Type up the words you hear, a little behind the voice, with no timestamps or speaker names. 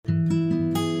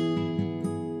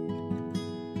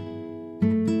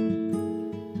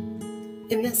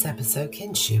In this episode,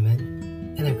 Ken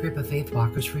Shuman and a group of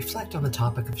Faithwalkers reflect on the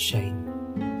topic of shame.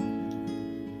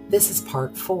 This is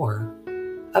part 4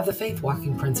 of the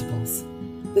Faithwalking Principles.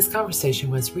 This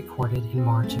conversation was recorded in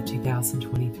March of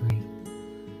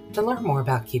 2023. To learn more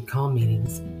about Keep Calm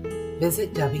meetings,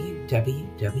 visit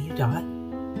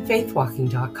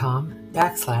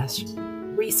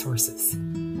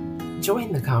www.faithwalking.com/resources.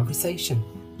 Join the conversation.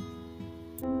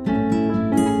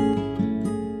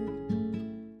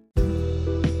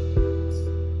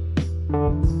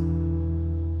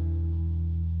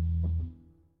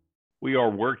 We are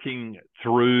working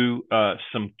through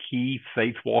some key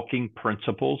faith walking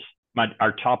principles.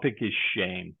 Our topic is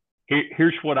shame.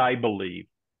 Here's what I believe.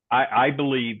 I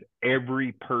believe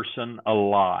every person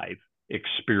alive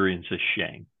experiences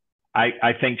shame.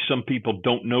 I think some people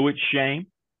don't know it's shame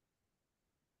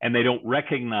and they don't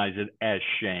recognize it as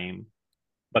shame,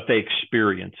 but they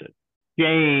experience it.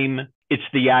 Shame, it's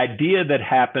the idea that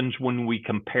happens when we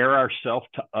compare ourselves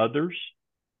to others,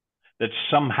 that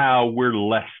somehow we're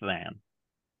less than,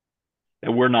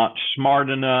 that we're not smart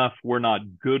enough, we're not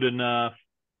good enough,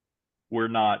 we're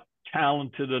not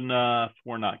talented enough,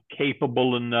 we're not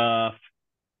capable enough,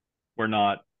 we're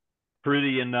not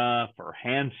pretty enough or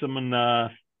handsome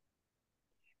enough.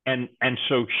 And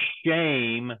so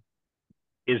shame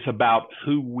is about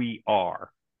who we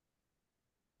are.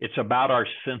 It's about our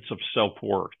sense of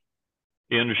self-worth.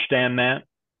 You understand that?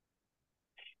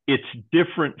 It's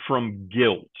different from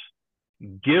guilt.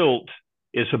 Guilt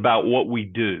is about what we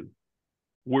do.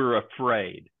 We're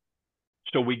afraid.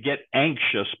 So we get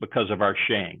anxious because of our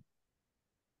shame.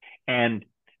 And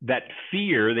that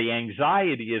fear, the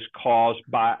anxiety, is caused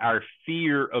by our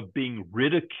fear of being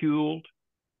ridiculed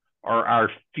or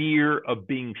our fear of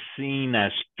being seen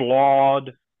as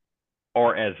flawed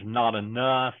or as not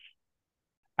enough.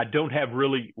 I don't have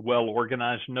really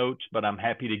well-organized notes, but I'm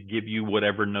happy to give you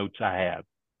whatever notes I have,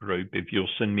 group, if you'll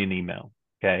send me an email,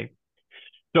 okay?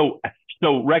 So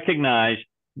recognize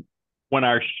when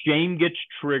our shame gets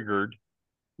triggered,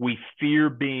 we fear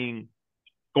being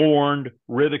scorned,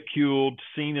 ridiculed,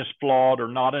 seen as flawed or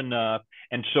not enough.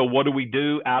 And so what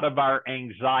do? Out of our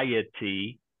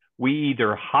anxiety, we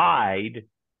either hide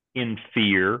in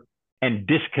fear and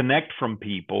disconnect from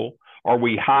people, or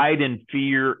we hide in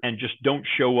fear and just don't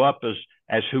show up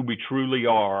as who we truly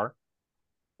are.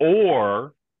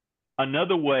 Or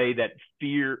another way that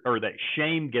fear or that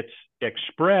shame gets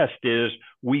expressed is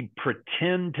we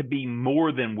pretend to be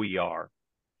more than we are,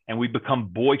 and we become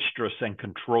boisterous and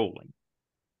controlling.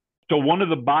 So one of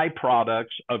the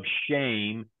byproducts of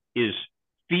shame is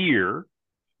fear.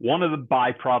 One of the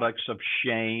byproducts of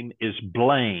shame is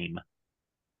blame.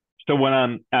 So when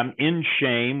I'm in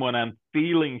shame, when I'm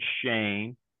feeling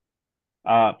shame,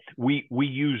 we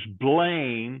use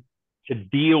blame to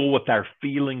deal with our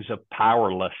feelings of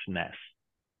powerlessness.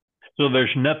 So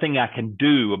there's nothing I can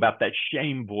do about that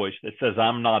shame voice that says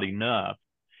I'm not enough.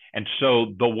 And so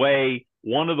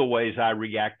one of the ways I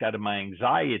react out of my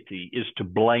anxiety is to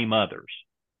blame others.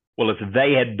 Well, if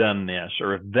they had done this,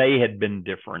 or if they had been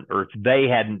different, or if they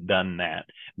hadn't done that,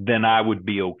 then I would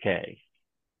be okay.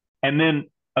 And then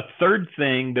a third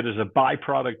thing that is a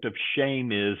byproduct of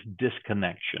shame is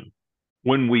disconnection.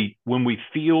 When we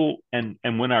feel and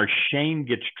when our shame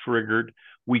gets triggered,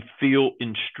 we feel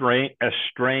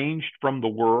estranged from the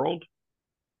world.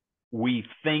 We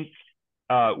think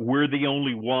we're the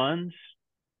only ones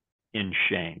in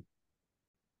shame.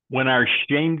 When our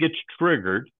shame gets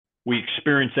triggered, we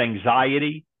experience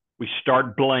anxiety, we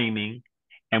start blaming,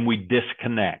 and we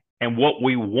disconnect. And what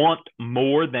we want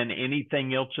more than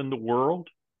anything else in the world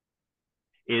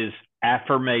is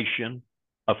affirmation,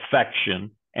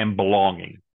 affection, and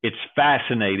belonging. It's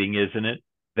fascinating, isn't it,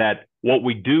 that what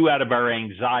we do out of our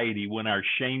anxiety when our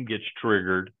shame gets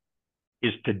triggered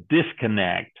is to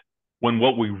disconnect, when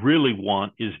what we really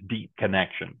want is deep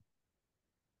connection.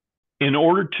 In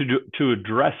order to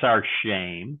address our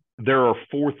shame, there are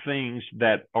 4 things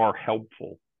that are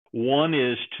helpful. One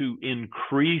is to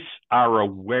increase our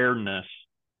awareness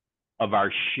of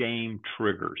our shame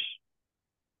triggers.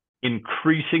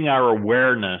 Increasing our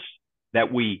awareness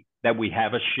that we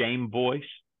have a shame voice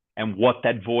and what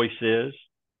that voice is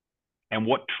and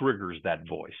what triggers that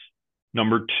voice.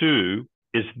 Number 2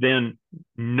 is then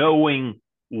knowing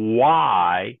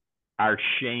why our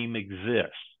shame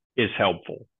exists is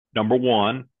helpful. Number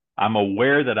 1, I'm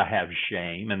aware that I have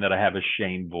shame and that I have a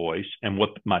shame voice and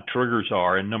what my triggers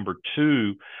are. And number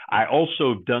 2, I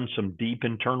also have done some deep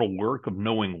internal work of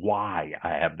knowing why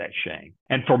I have that shame.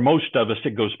 And for most of us,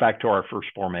 it goes back to our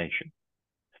first formation.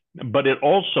 But it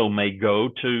also may go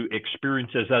to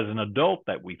experiences as an adult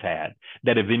that we've had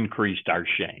that have increased our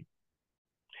shame.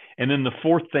 And then the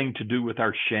fourth thing to do with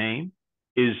our shame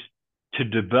is to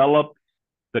develop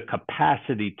the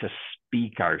capacity to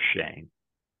speak our shame.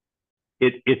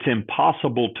 It's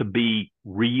impossible to be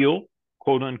real,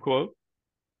 quote unquote,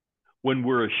 when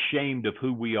we're ashamed of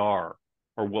who we are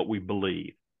or what we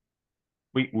believe.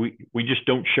 We just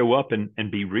don't show up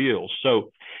and be real.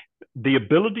 So the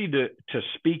ability to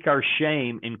speak our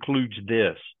shame includes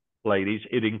this, ladies.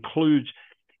 It includes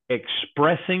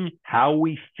expressing how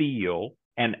we feel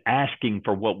and asking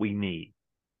for what we need.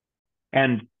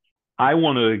 And I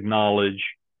want to acknowledge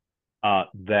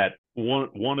that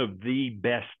one of the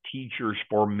best teachers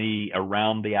for me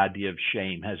around the idea of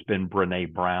shame has been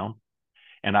Brené Brown.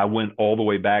 And I went all the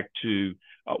way back to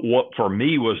what for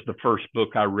me was the first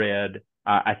book I read.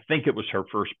 I think it was her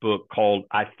first book, called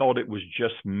I Thought It Was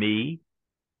Just Me.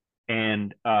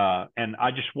 And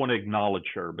I just want to acknowledge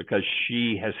her because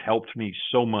she has helped me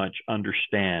so much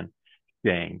understand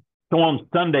shame. So on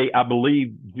Sunday, I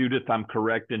believe, Judith, I'm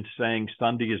correct in saying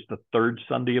Sunday is the third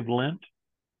Sunday of Lent.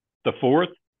 The fourth?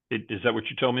 Is that what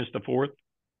you told me is the fourth?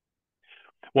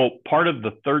 Well, part of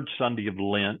the third Sunday of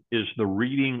Lent is the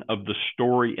reading of the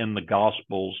story in the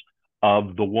Gospels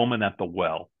of the woman at the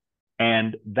well.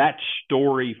 And that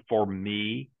story for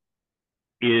me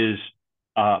is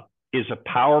a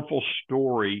powerful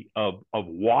story of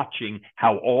watching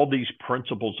how all these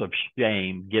principles of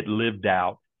shame get lived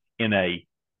out in a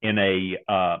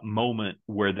moment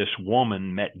where this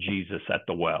woman met Jesus at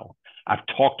the well. I've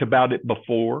talked about it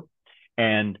before,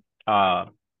 and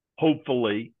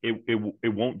hopefully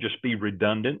it won't just be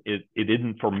redundant. It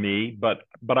isn't for me, but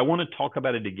I want to talk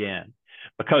about it again,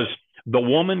 because the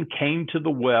woman came to the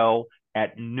well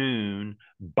at noon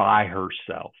by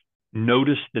herself.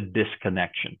 Notice the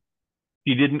disconnection.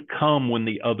 She didn't come when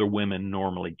the other women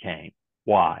normally came.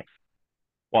 Why?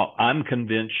 Well, I'm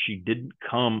convinced she didn't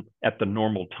come at the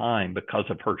normal time because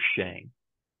of her shame.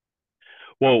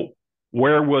 Well,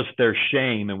 where was their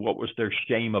shame and what was their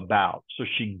shame about? So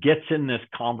she gets in this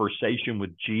conversation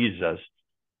with Jesus,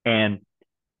 and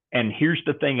here's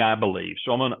the thing I believe.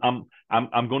 So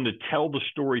I'm going to tell the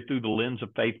story through the lens of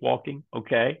faith walking.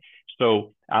 Okay,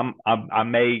 so I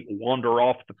may wander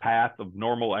off the path of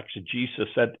normal exegesis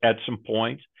at some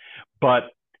points, but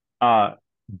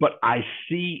I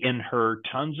see in her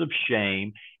tons of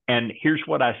shame. And here's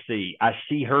what I see. I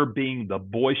see her being the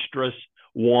boisterous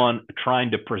one,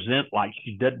 trying to present like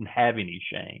she doesn't have any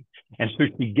shame. And so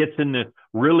she gets in this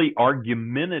really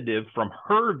argumentative, from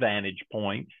her vantage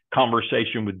point,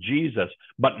 conversation with Jesus,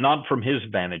 but not from his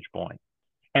vantage point.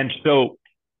 And so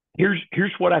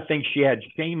here's what I think she had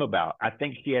shame about. I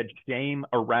think she had shame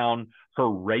around her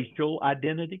racial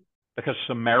identity, because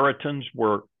Samaritans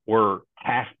were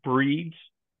half-breeds,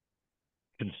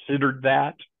 considered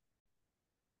that.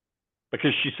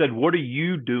 Because she said, "What are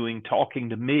you doing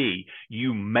talking to me,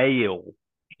 you male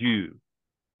Jew?"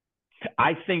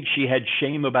 I think she had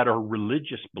shame about her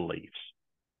religious beliefs,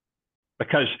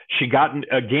 because she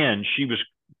was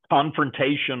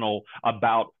confrontational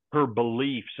about her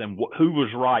beliefs and who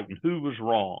was right and who was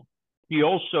wrong. She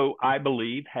also, I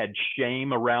believe, had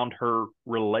shame around her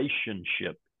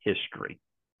relationship history,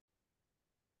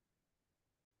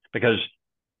 because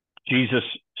Jesus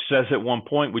says at one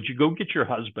point, "Would you go get your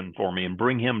husband for me and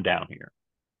bring him down here?"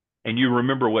 And you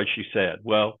remember what she said.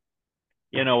 "Well,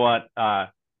 you know what? I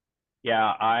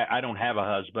don't have a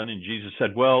husband." And Jesus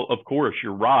said, "Well, of course,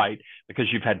 you're right,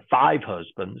 because you've had 5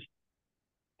 husbands.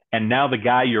 And now the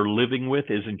guy you're living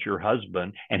with isn't your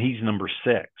husband, and he's number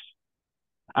 6.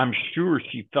 I'm sure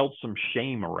she felt some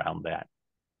shame around that,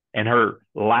 and her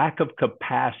lack of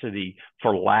capacity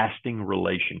for lasting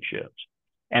relationships.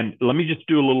 And let me just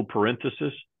do a little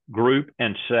parenthesis, group,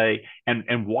 and say,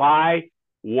 and why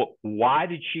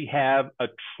did she have a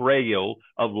trail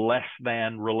of less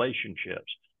than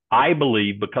relationships? I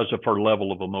believe because of her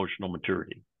level of emotional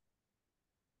maturity.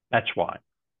 That's why.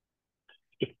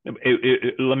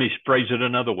 Let me phrase it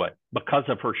another way. Because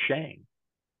of her shame.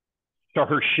 So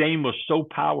her shame was so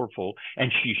powerful,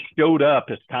 and she showed up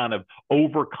as kind of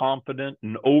overconfident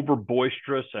and over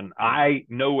boisterous, and I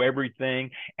know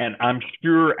everything. And I'm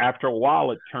sure after a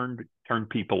while it turned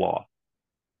people off.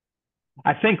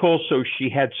 I think also she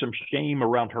had some shame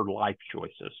around her life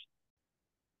choices.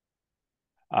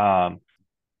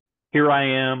 Here I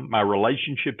am, my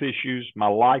relationship issues, my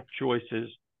life choices.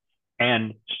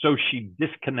 And so she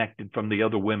disconnected from the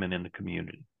other women in the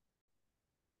community.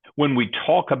 When we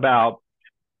talk about,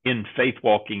 in faith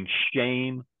walking,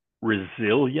 shame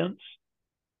resilience,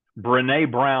 Brené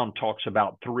Brown talks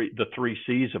about the 3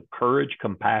 C's of courage,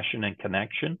 compassion, and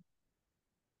connection.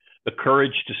 The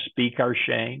courage to speak our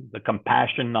shame, the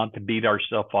compassion not to beat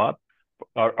ourselves up,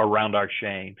 around our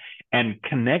shame, and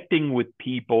connecting with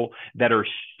people that are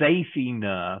safe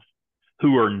enough,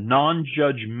 who are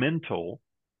non-judgmental,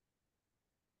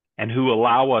 and who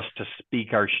allow us to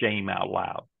speak our shame out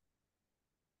loud.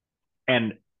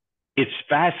 And it's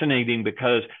fascinating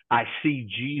because I see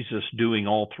Jesus doing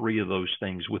all three of those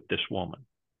things with this woman.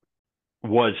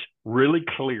 Was really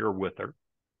clear with her,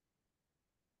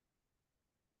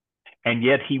 and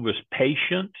yet he was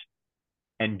patient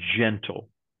and gentle.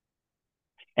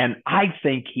 And I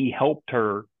think he helped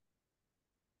her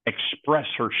express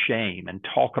her shame and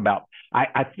talk about,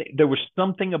 I think there was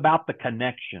something about the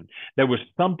connection. There was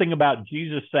something about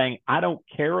Jesus saying, I don't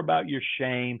care about your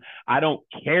shame. I don't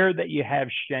care that you have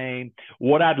shame.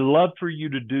 What I'd love for you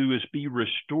to do is be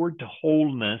restored to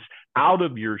wholeness out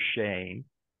of your shame.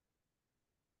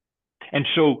 And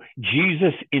so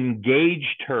Jesus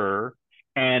engaged her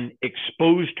and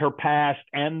exposed her past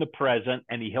and the present,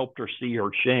 and he helped her see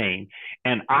her shame.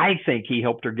 And I think he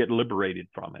helped her get liberated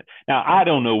from it. Now, I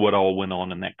don't know what all went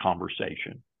on in that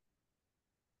conversation.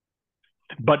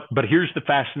 But here's the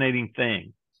fascinating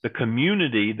thing. The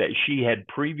community that she had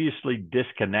previously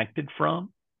disconnected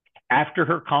from, after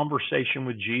her conversation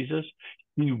with Jesus,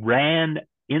 she ran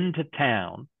into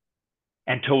town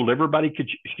and told everybody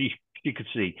she could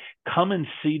see, come and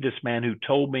see this man who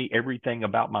told me everything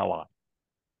about my life.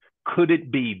 Could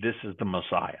it be this is the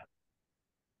Messiah?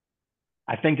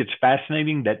 I think it's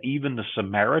fascinating that even the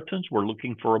Samaritans were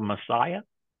looking for a Messiah.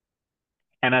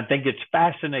 And I think it's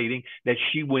fascinating that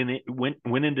she went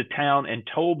into town and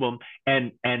told them,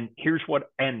 and here's what,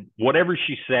 and whatever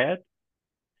she said,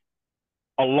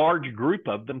 a large group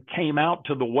of them came out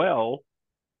to the well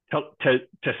to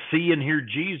see and hear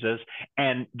Jesus.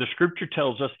 And the scripture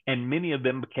tells us, and many of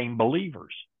them became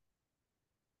believers.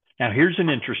 Now, here's an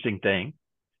interesting thing.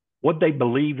 What they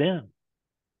believe in.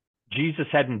 Jesus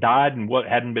hadn't died and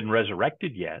hadn't been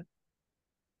resurrected yet.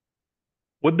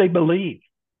 What they believe?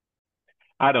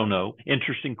 I don't know.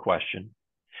 Interesting question.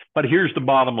 But here's the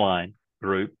bottom line,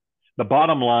 group. The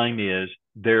bottom line is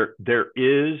there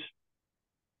is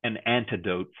an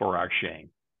antidote for our shame.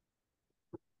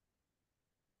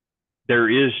 There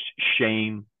is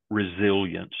shame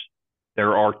resilience.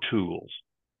 There are tools.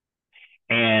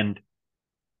 And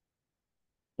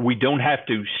we don't have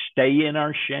to stay in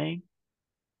our shame,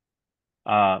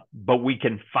 but we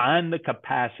can find the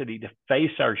capacity to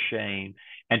face our shame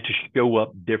and to show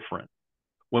up different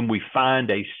when we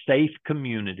find a safe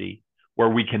community where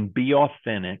we can be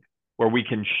authentic, where we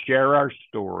can share our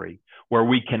story, where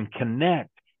we can connect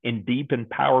in deep and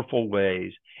powerful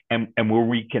ways, and where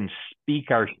we can speak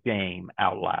our shame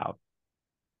out loud.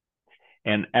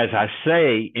 And as I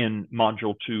say in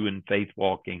Module 2 in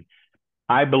Faithwalking,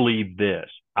 I believe this.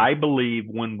 I believe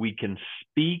when we can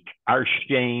speak our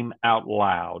shame out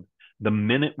loud, the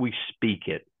minute we speak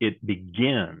it, it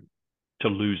begins to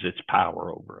lose its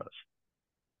power over us.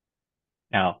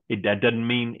 Now, that doesn't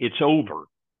mean it's over,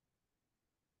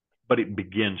 but it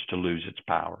begins to lose its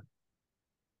power.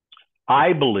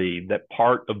 I believe that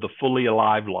part of the fully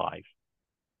alive life,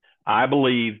 I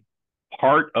believe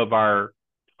part of our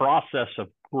process of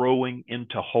growing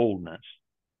into wholeness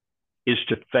is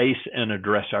to face and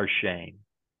address our shame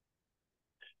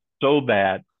so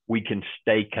that we can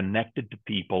stay connected to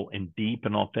people in deep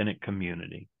and authentic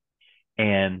community.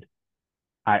 And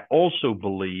I also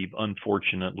believe,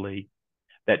 unfortunately,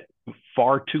 that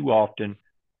far too often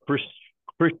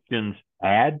Christians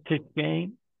add to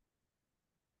shame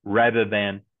rather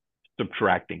than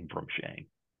subtracting from shame.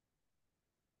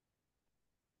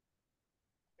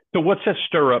 So what's that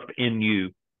stir up in you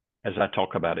as I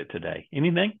talk about it today?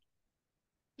 Anything?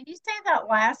 Can you say that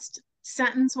last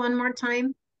sentence one more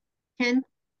time, Ken?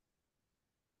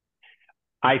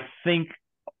 I think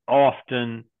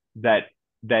often that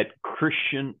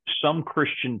some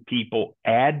Christian people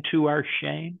add to our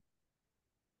shame.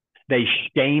 They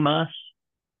shame us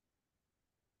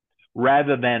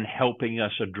rather than helping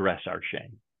us address our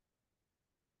shame.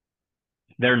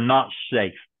 They're not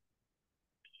safe.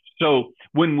 So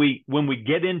when we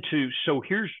get into, so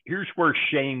here's where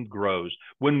shame grows.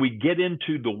 When we get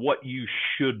into the what you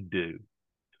should do,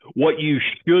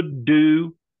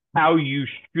 how you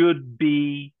should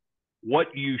be,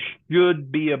 what you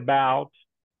should be about,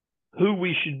 who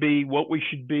we should be, what we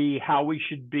should be, how we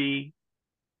should be.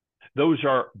 Those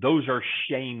are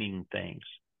shaming things.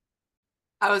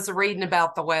 I was reading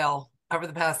about the well over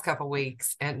the past couple of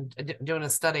weeks and doing a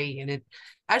study, and it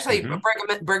actually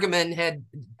Brigham had,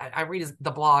 I read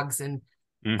the blogs, and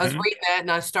I was reading that,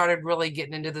 and I started really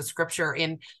getting into the scripture,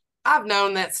 and I've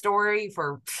known that story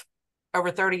for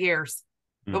over 30 years.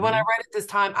 But when I read it this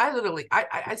time, I literally,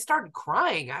 I started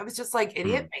crying. I was just like, it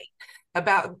hit me.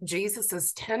 about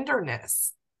Jesus's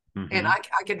tenderness. And Mm-hmm.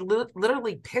 I could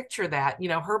literally picture that,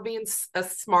 her being a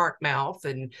smart mouth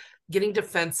and getting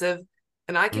defensive.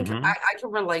 And I can Mm-hmm. I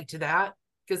can relate to that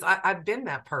because I've been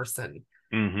that person.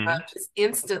 Mm-hmm. Just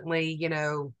instantly,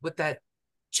 with that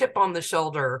chip on the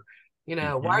shoulder, why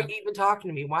are Mm-hmm. you even talking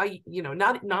to me? Why,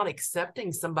 not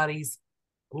accepting somebody's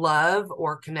love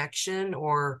or connection,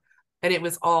 and it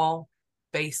was all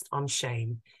based on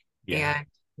shame. Yeah. And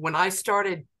when I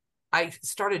started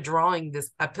drawing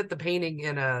this, I put the painting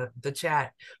in the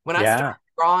chat. When I Yeah. started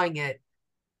drawing it,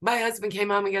 my husband came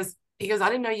home and he goes, I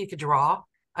didn't know you could draw.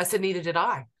 I said, neither did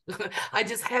I. I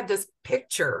just had this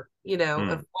picture,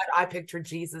 Mm. of what I pictured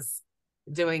Jesus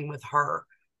doing with her.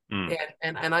 Mm.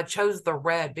 And I chose the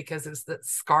red because it's the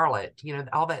scarlet,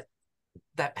 all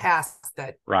that past,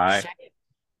 that Right. shame.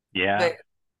 Yeah. But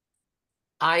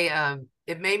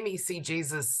it made me see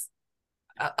Jesus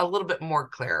a little bit more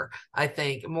clear, I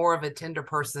think, more of a tender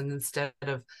person instead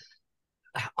of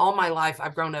all my life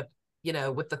I've grown up,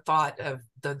 with the thought of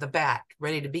the bat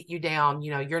ready to beat you down,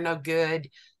 you're no good,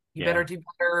 you better Yeah. do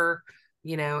better,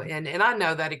 and I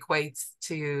know that equates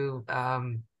to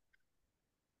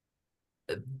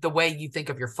the way you think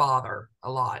of your father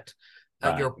a lot,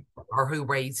 Right. or who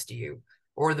raised you,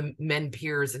 or the men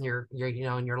peers in your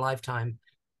in your lifetime.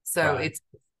 So Right. it's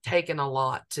taken a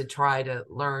lot to try to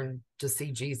learn to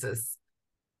see Jesus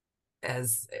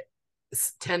as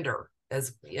tender,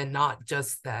 and not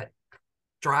just that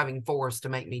driving force to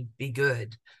make me be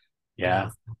good. Yeah.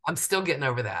 I'm still getting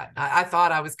over that. I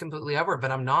thought I was completely over it,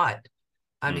 but I'm not.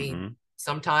 I mean, Mm-hmm.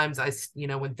 sometimes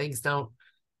when things don't,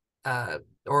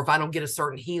 or if I don't get a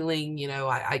certain healing,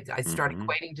 I start Mm-hmm.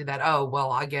 equating to that. Oh,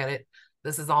 well, I get it.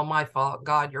 This is all my fault.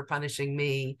 God, you're punishing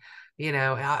me.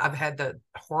 I've had the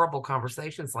horrible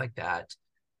conversations like that,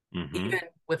 Mm-hmm. even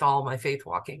with all my faith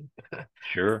walking.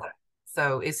 Sure.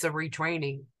 So it's a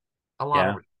retraining, a lot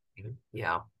of Yeah. retraining.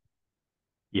 Yeah.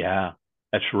 Yeah.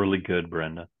 That's really good,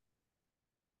 Brenda.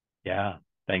 Yeah.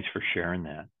 Thanks for sharing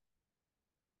that.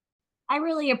 I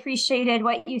really appreciated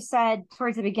what you said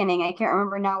towards the beginning. I can't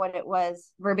remember now what it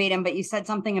was verbatim, but you said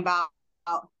something about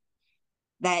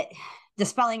that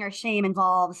dispelling our shame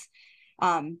involves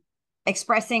um,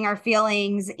 expressing our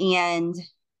feelings and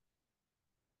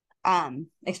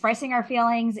expressing our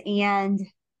feelings and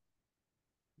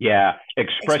Yeah.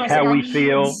 Express expressing how our we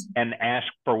feel needs, and ask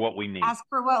for what we need. ask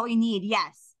for what we need.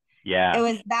 Yes. Yeah.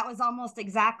 That was almost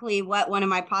exactly what one of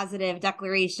my positive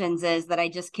declarations is that I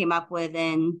just came up with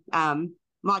in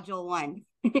module 1.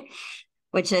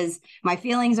 Which is my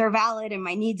feelings are valid and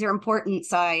my needs are important.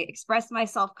 So I express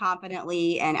myself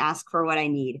confidently and ask for what I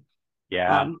need.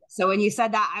 Yeah. So when you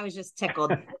said that, I was just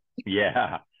tickled.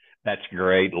 Yeah. That's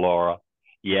great, Laura.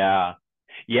 Yeah.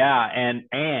 Yeah.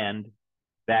 And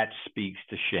that speaks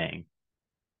to shame.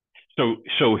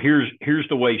 So here's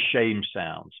the way shame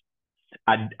sounds.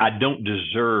 I don't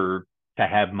deserve to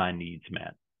have my needs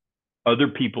met. Other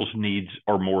people's needs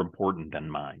are more important than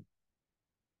mine.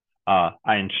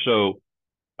 And so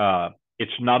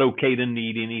it's not okay to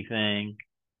need anything.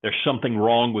 There's something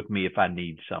wrong with me if I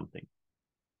need something.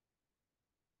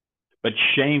 But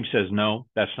shame says, no,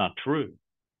 that's not true.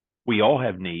 We all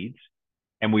have needs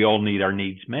and we all need our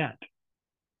needs met.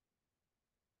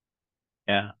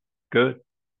 Yeah, good.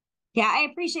 Yeah, I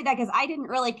appreciate that because I didn't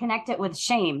really connect it with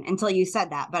shame until you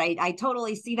said that. But I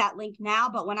totally see that link now.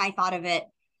 But when I thought of it,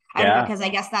 Yeah, because I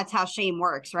guess that's how shame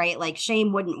works, right? Like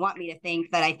shame wouldn't want me to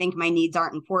think that I think my needs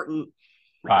aren't important.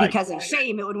 right. Because of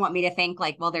shame, it would want me to think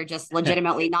like, well, they're just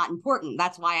legitimately not important.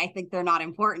 That's why I think they're not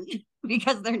important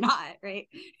because they're not, right?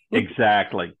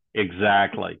 Exactly.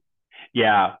 Exactly.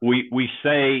 Yeah, we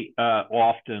say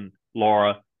often,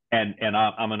 Laura, and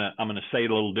I'm gonna say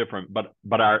it a little different, but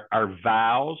our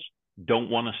vows don't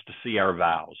want us to see our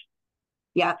vows.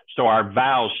 Yeah. So our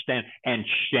vows stand, and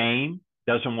shame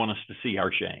doesn't want us to see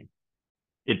our shame.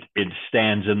 It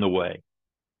stands in the way.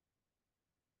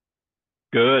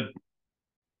 Good.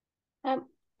 I'm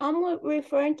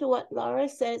referring to what Laura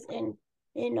says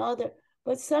in other,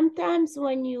 but sometimes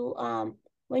when you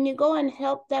go and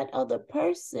help that other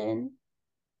person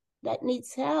that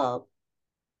needs help,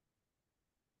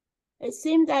 it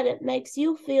seems that it makes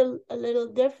you feel a little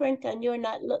different, and you're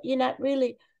not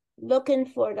really looking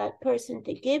for that person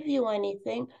to give you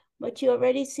anything, but you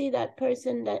already see that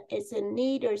person that is in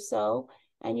need or so,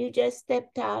 and you just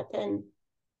stepped out and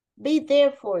be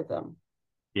there for them.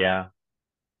 Yeah.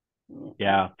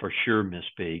 Yeah, for sure, Miss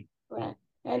B. Right.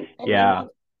 And Yeah.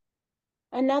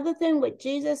 another thing with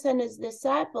Jesus and his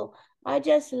disciple, I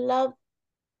just love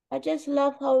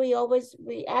how he always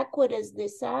react with his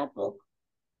disciple,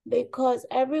 because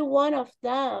every one of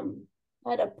them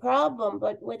had a problem,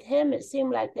 but with him, it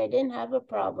seemed like they didn't have a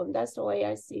problem. That's the way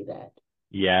I see that.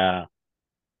 Yeah.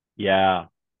 Yeah.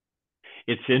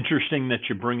 It's interesting that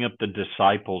you bring up the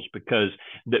disciples, because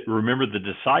remember, the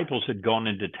disciples had gone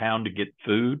into town to get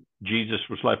food. Jesus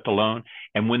was left alone.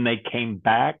 And when they came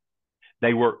back,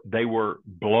 they were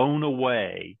blown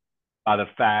away by the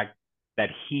fact that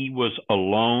he was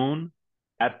alone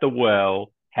at the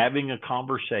well having a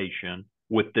conversation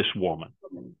with this woman.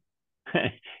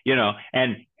 You know,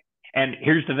 and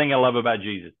here's the thing I love about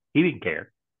Jesus. He didn't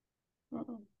care.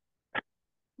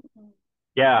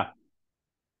 Yeah.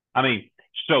 I mean,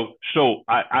 so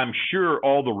I'm sure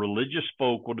all the religious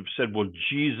folk would have said, well,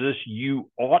 Jesus, you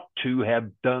ought to have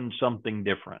done something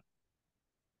different.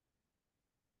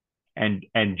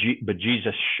 But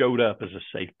Jesus showed up as a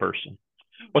safe person.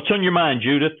 What's on your mind,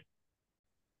 Judith?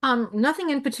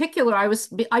 Nothing in particular.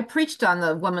 I preached on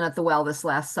the woman at the well this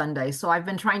last Sunday, so I've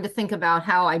been trying to think about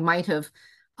how I might have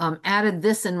added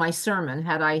this in my sermon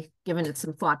had I given it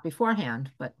some thought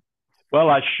beforehand. But well,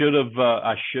 I should have.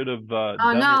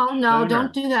 Oh no,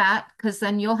 don't do that, because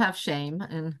then you'll have shame,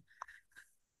 and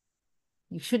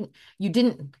you shouldn't. You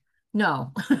didn't.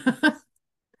 No.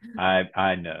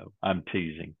 I know. I'm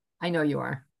teasing. I know you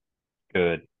are.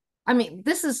 Good. I mean,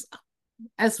 this is,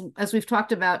 as we've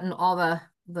talked about in all the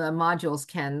modules,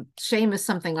 Ken, shame is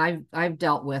something I've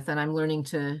dealt with, and I'm learning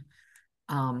to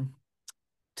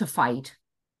fight.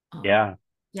 Yeah.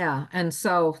 Yeah. And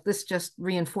so this just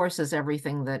reinforces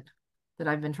everything that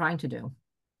I've been trying to do.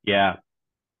 Yeah.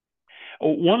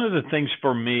 One of the things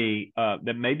for me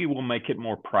that maybe will make it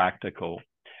more practical,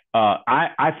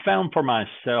 I found for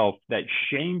myself that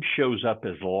shame shows up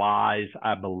as lies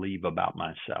I believe about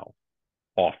myself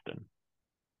often.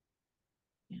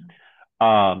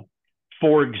 Yeah.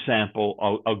 For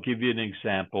example, I'll give you an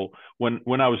example.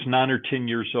 When I was 9 or 10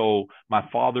 years old, my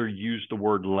father used the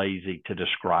word lazy to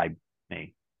describe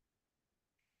me.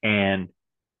 And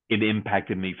it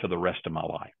impacted me for the rest of my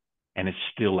life. And it's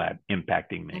still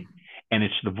impacting me. And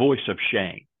it's the voice of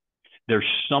shame. There's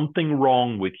something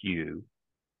wrong with you,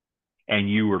 and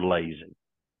you were lazy.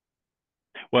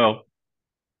 Well,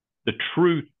 the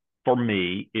truth for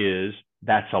me is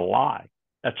that's a lie.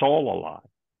 That's all a lie.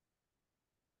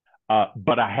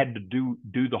 But I had to do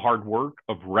the hard work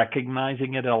of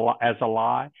recognizing it as a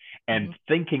lie and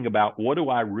thinking about, what do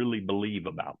I really believe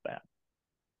about that?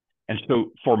 And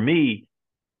so for me,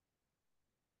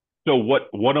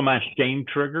 one of my shame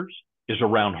triggers is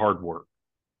around hard work.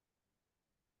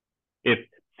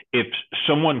 If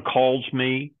someone calls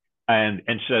me and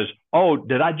says, oh,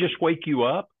 did I just wake you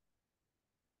up?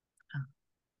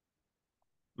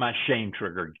 My shame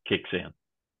trigger kicks in.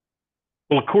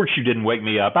 Well, of course you didn't wake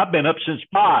me up. I've been up since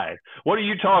 5. What are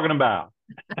you talking about?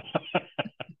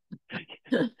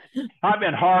 I've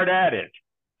been hard at it.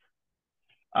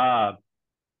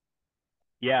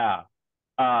 Yeah.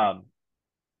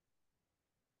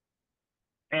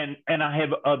 And I have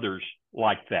others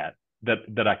like that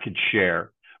I could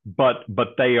share, but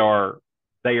they are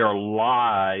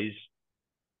lies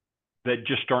that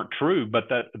just aren't true, but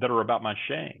that are about my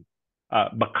shame,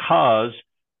 because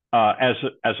as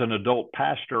an adult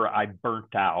pastor, I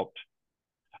burnt out.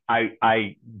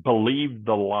 I believed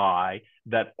the lie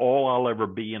that all I'll ever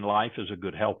be in life is a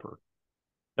good helper,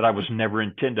 that I was never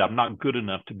intended. I'm not good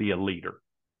enough to be a leader.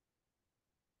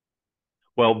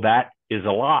 Well, that is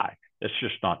a lie. It's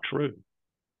just not true.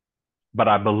 But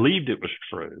I believed it was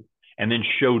true, and then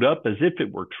showed up as if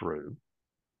it were true,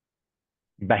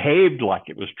 behaved like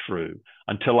it was true,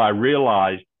 until I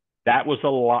realized that was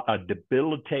a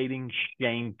debilitating,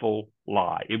 shameful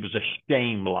lie. It was a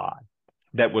shame lie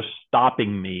that was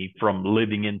stopping me from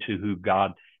living into who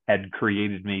God had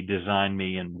created me, designed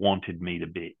me, and wanted me to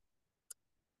be.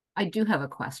 I do have a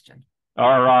question.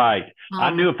 All right.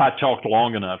 I knew if I talked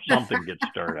long enough, something gets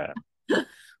stirred up.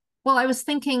 Well, I was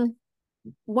thinking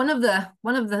one of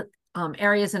the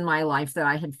areas in my life that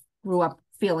I had grew up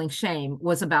feeling shame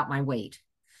was about my weight.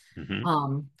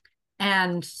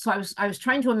 And so I was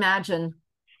trying to imagine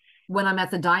when I'm at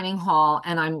the dining hall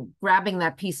and I'm grabbing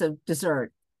that piece of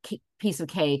dessert, piece of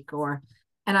cake,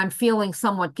 and I'm feeling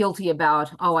somewhat guilty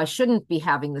about, oh, I shouldn't be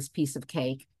having this piece of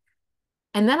cake.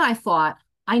 And then I thought,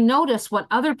 I notice what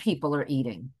other people are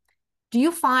eating. Do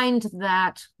you find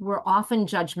that we're often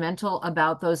judgmental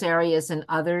about those areas in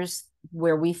others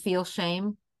where we feel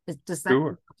shame? Does that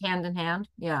go hand in hand?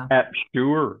 Yeah.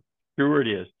 Sure it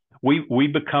is. We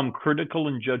become critical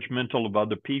and judgmental of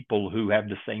other people who have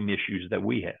the same issues that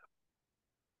we have.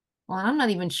 Well, I'm not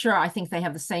even sure I think they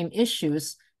have the same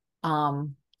issues, but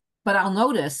I'll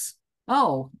notice,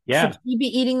 should he be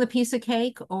eating the piece of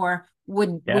cake, or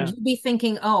would you be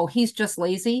thinking, oh, he's just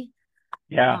lazy?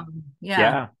 Yeah.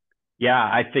 Yeah, Yeah.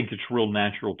 I think it's real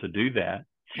natural to do that.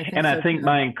 I think And so I think too.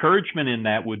 my encouragement in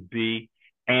that would be,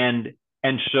 and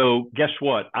so guess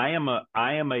what? I am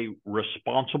a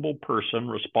responsible person,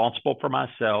 responsible for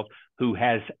myself, who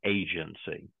has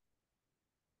agency.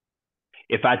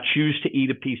 If I choose to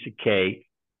eat a piece of cake,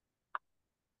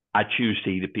 I choose to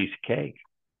eat a piece of cake.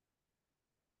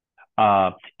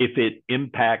 If it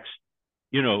impacts,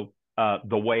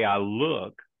 the way I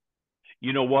look,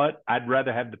 you know what? I'd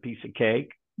rather have the piece of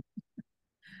cake,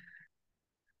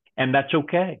 and that's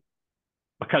okay,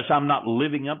 because I'm not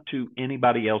living up to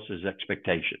anybody else's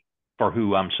expectation for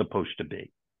who I'm supposed to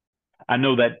be. I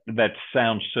know that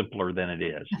sounds simpler than it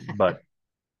is, but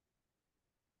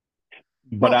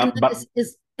Well, and but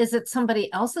is it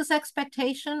somebody else's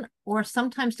expectation, or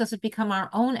sometimes does it become our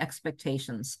own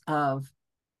expectations of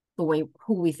the way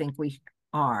who we think we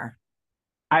are?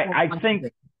 I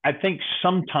think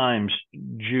sometimes,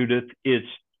 Judith,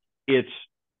 it's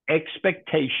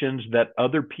expectations that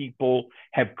other people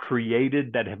have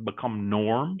created that have become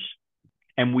norms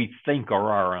and we think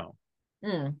are our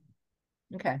own.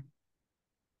 Okay.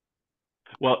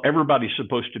 Well, everybody's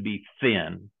supposed to be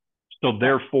thin. So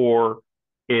therefore,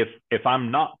 if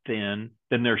I'm not thin,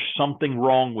 then there's something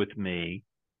wrong with me.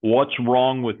 What's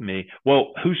wrong with me?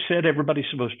 Well, who said everybody's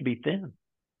supposed to be thin?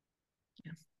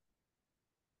 Yes.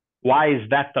 Why is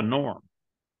that the norm?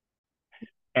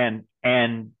 And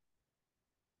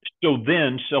so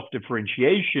then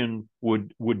self-differentiation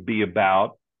would be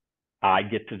about, I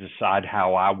get to decide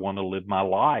how I want to live my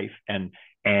life. And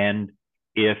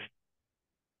if,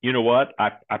 you know what,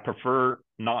 I prefer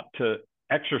not to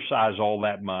exercise all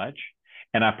that much,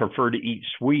 and I prefer to eat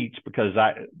sweets because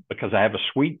I have a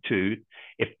sweet tooth.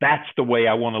 If that's the way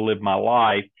I want to live my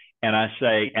life, and I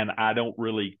say, and I don't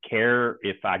really care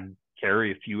if I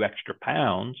carry a few extra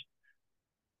pounds,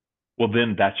 well,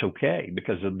 then that's okay,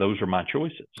 because those are my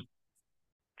choices.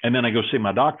 And then I go see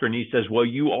my doctor, and he says, well,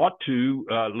 you ought to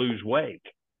lose weight.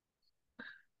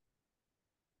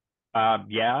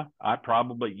 Yeah, I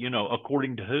probably,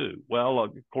 according to who? Well,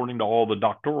 according to all the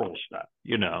doctoral stuff,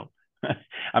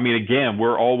 I mean, again,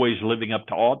 we're always living up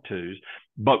to ought tos,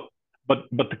 but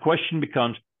the question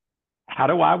becomes, how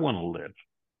do I want to live?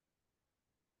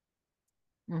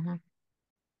 Mm-hmm.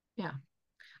 Yeah.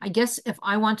 I guess if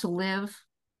I want to live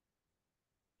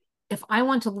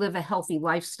a healthy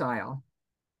lifestyle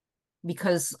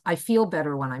because I feel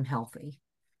better when I'm healthy,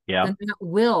 yeah, then that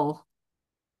will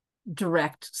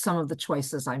direct some of the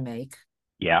choices I make.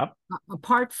 Yeah.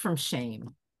 Apart from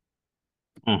shame.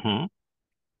 Mm-hmm.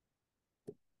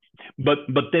 But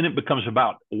then it becomes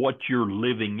about what you're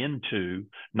living into,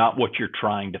 not what you're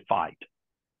trying to fight.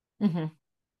 Mm-hmm.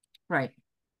 Right.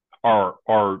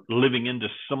 Or living into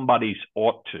somebody's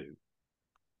ought to,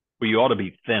 where you ought to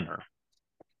be thinner.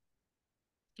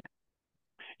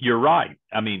 You're right.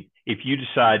 I mean, if you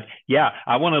decide, yeah,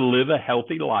 I want to live a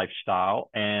healthy lifestyle,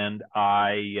 and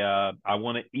I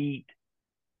want to eat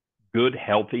good,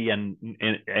 healthy, and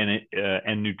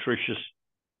nutritious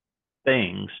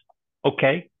things.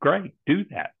 Okay, great, do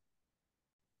that.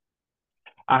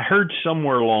 I heard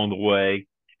somewhere along the way,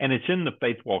 and it's in the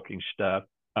Faithwalking stuff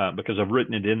because I've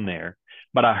written it in there,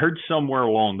 but I heard somewhere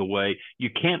along the way, you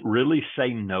can't really say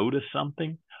no to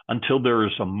something until there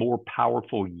is a more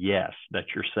powerful yes that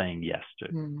you're saying yes to.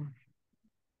 Mm.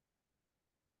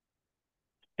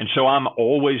 And so I'm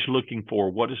always looking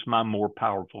for, what is my more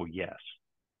powerful yes?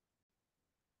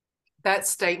 That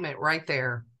statement right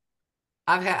there,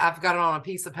 I've got it on a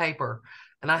piece of paper,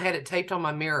 and I had it taped on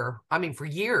my mirror. I mean, for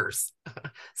years,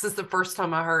 since the first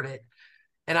time I heard it.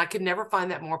 And I could never find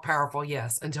that more powerful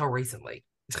yes until recently.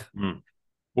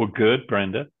 Well, good,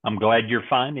 Brenda. I'm glad you're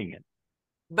finding it.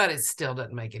 But it still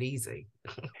doesn't make it easy.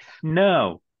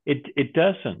 No, it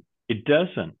doesn't. It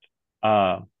doesn't.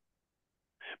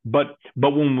 But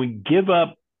when we give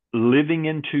up living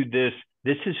into this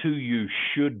is who you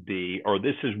should be, or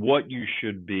this is what you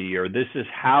should be, or this is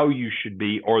how you should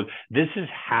be, or this is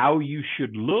how you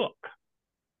should look,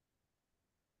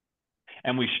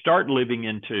 and we start living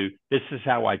into, this is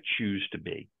how I choose to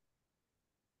be,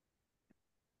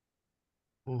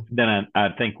 then I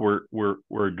think we're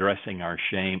addressing our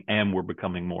shame, and we're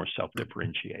becoming more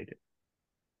self-differentiated.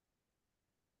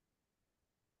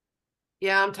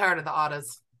 Yeah, I'm tired of the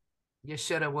oughtas. You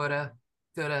shoulda, woulda,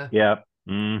 coulda. Yep.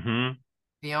 Mm-hmm.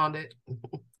 Beyond it.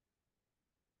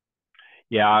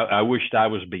 Yeah, I wished I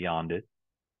was beyond it.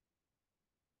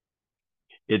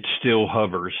 It still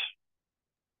hovers.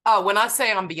 Oh, when I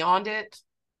say I'm beyond it,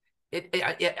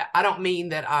 I don't mean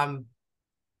that I'm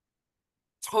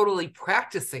totally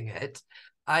practicing it.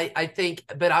 I think,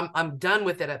 but I'm done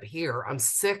with it up here. I'm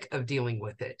sick of dealing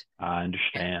with it. I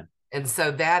understand. And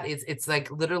so it's like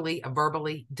literally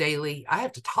verbally daily. I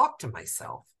have to talk to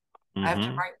myself. I have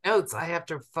to write notes. I have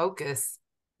to focus,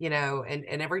 and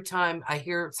every time I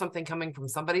hear something coming from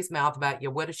somebody's mouth about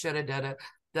you woulda, shoulda, da,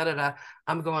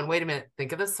 I'm going, wait a minute,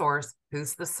 think of the source.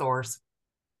 Who's the source?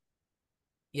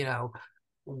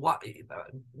 Walk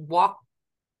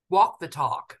the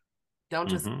talk. Don't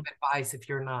just give advice if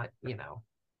you're not,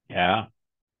 Yeah.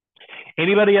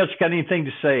 Anybody else got anything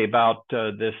to say about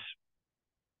this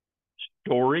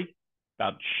story,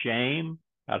 about shame,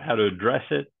 about how to address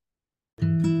it?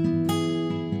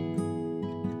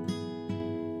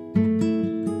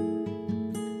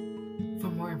 For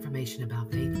more information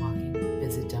about Faithwalking,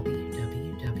 visit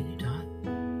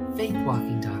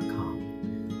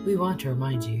www.faithwalking.com. We want to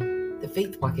remind you that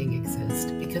Faithwalking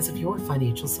exists because of your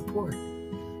financial support.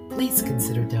 Please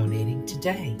consider donating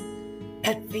today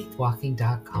at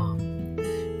faithwalking.com.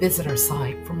 Visit our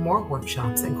site for more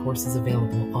workshops and courses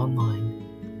available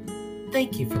online.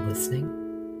 Thank you for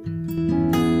listening.